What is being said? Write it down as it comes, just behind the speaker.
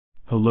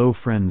Hello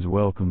friends,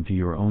 welcome to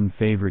your own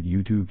favorite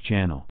YouTube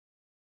channel.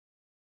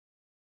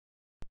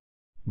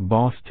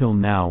 Boss, till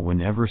now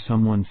whenever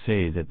someone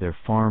say that their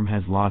farm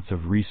has lots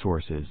of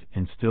resources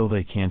and still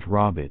they can't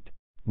rob it,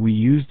 we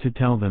used to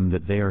tell them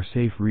that they are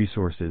safe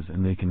resources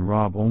and they can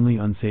rob only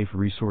unsafe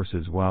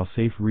resources while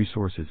safe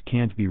resources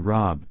can't be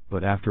robbed.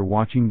 But after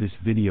watching this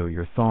video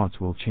your thoughts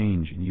will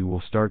change and you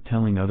will start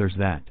telling others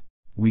that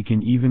we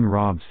can even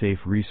rob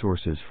safe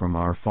resources from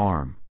our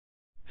farm.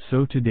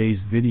 So today's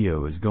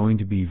video is going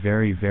to be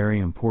very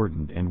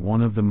important and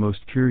one of the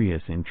most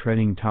curious and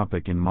trending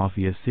topic in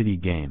Mafia City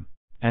game,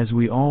 as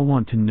we all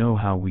want to know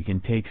how we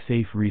can take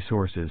safe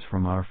resources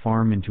from our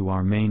farm into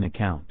our main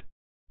account.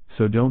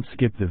 So don't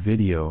skip the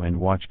video and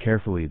watch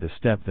carefully the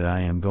step that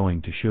I am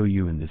going to show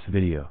you in this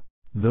video.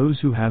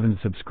 Those who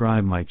haven't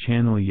subscribed my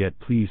channel yet,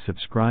 please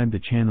subscribe the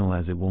channel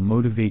as it will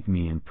motivate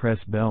me, and press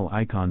bell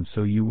icon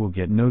so you will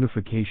get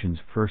notifications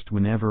first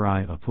whenever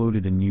I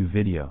uploaded a new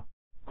video.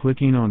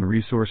 Clicking on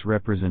resource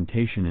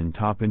representation in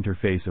top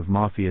interface of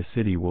Mafia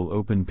City will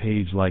open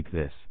page like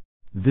this.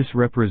 This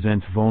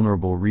represents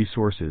vulnerable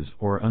resources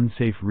or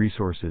unsafe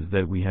resources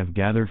that we have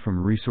gathered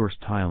from resource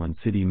tile and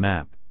city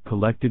map,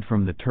 collected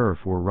from the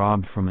turf or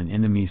robbed from an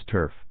enemy's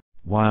turf.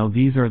 While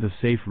these are the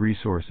safe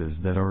resources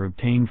that are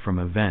obtained from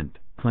event,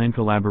 clan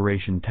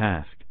collaboration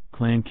task,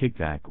 clan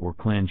kickback or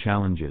clan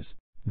challenges.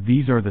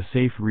 These are the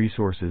safe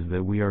resources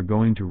that we are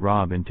going to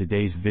rob in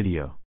today's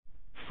video.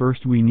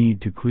 First we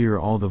need to clear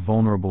all the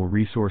vulnerable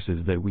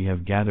resources that we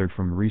have gathered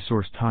from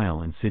resource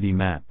tile and city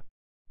map.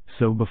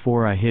 So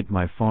before I hit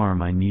my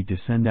farm I need to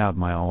send out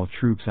my all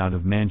troops out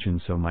of mansion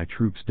so my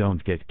troops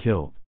don't get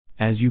killed.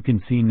 As you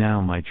can see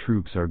now my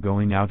troops are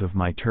going out of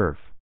my turf.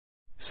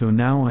 So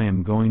now I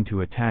am going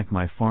to attack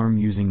my farm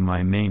using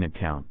my main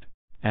account.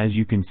 As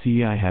you can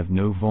see I have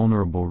no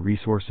vulnerable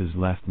resources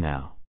left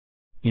now.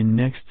 In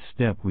next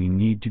step we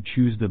need to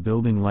choose the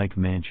building like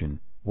mansion,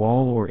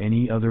 wall or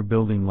any other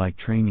building like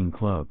training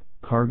club,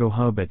 cargo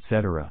hub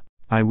etc.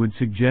 I would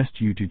suggest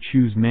you to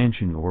choose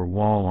mansion or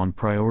wall on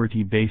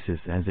priority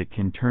basis as it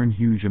can turn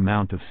huge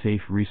amount of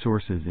safe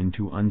resources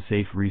into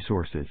unsafe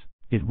resources.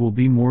 It will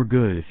be more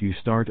good if you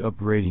start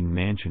upgrading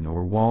mansion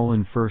or wall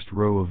in first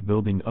row of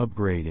building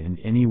upgrade and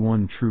any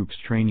one troops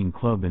training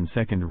club in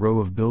second row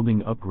of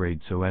building upgrade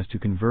so as to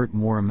convert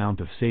more amount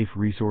of safe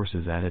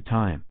resources at a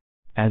time.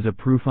 As a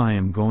proof I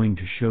am going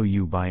to show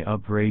you by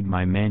upgrade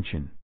my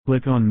mansion.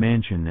 Click on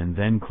mansion and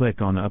then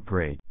click on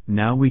upgrade.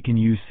 Now we can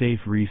use safe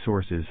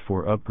resources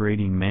for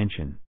upgrading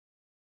mansion.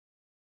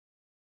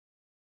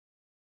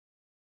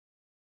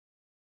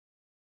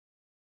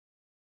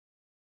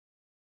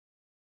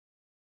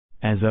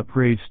 As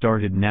upgrade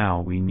started,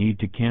 now we need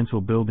to cancel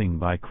building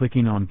by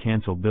clicking on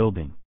cancel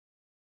building.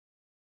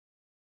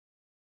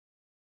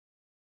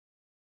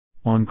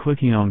 On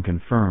clicking on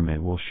confirm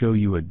it will show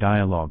you a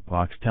dialog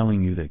box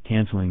telling you that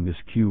canceling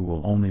this queue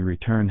will only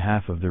return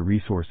half of the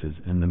resources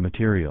and the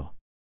material.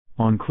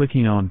 On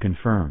clicking on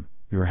confirm,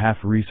 your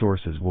half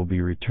resources will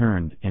be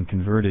returned and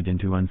converted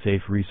into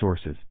unsafe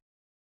resources.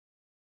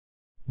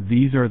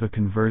 These are the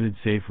converted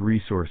safe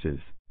resources.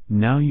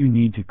 Now you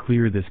need to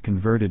clear this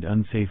converted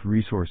unsafe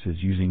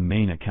resources using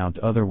main account,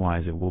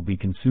 otherwise it will be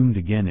consumed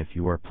again if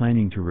you are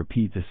planning to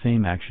repeat the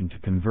same action to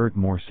convert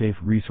more safe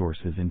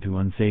resources into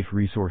unsafe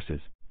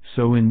resources.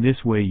 So in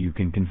this way you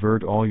can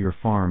convert all your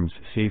farm's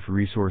safe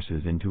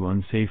resources into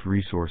unsafe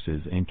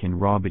resources and can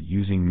rob it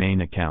using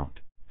main account.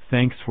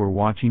 Thanks for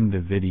watching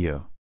the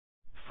video.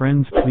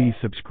 Friends, please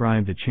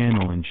subscribe the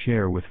channel and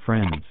share with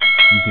friends.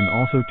 You can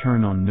also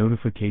turn on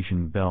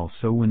notification bell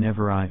so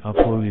whenever I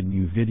upload a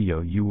new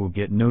video you will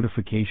get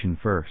notification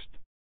first.